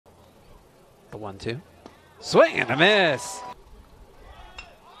The 1-2. Swing and a miss.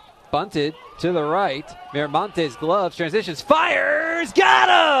 Bunted to the right. Miramonte's gloves, transitions, fires,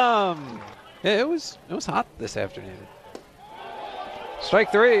 got him! Yeah, it was hot this afternoon.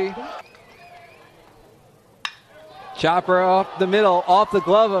 Strike 3. Chopper off the middle, off the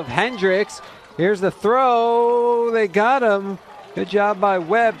glove of Hendricks. Here's the throw. They got him. Good job by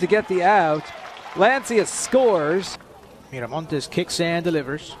Webb to get the out. Lancia scores. Miramontes kicks and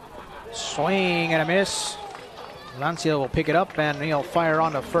delivers. Swing and a miss. Lancia will pick it up and he'll fire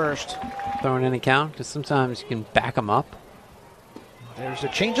on to first. Throwing any count, because sometimes you can back them up. There's a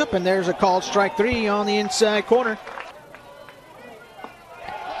changeup and there's a called strike 3 on the inside corner.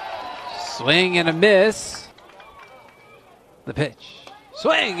 Swing and a miss. The pitch.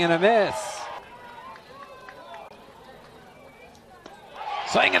 Swing and a miss.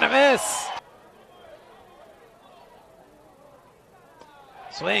 Swing and a miss.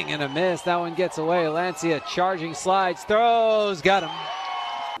 Swing and a miss. That one gets away. Lancia charging, slides, throws, got him.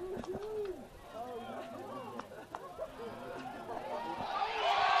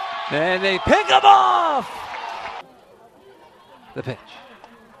 And they pick him off. The pitch.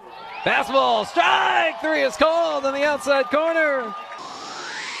 Fastball, strike 3 is called on the outside corner.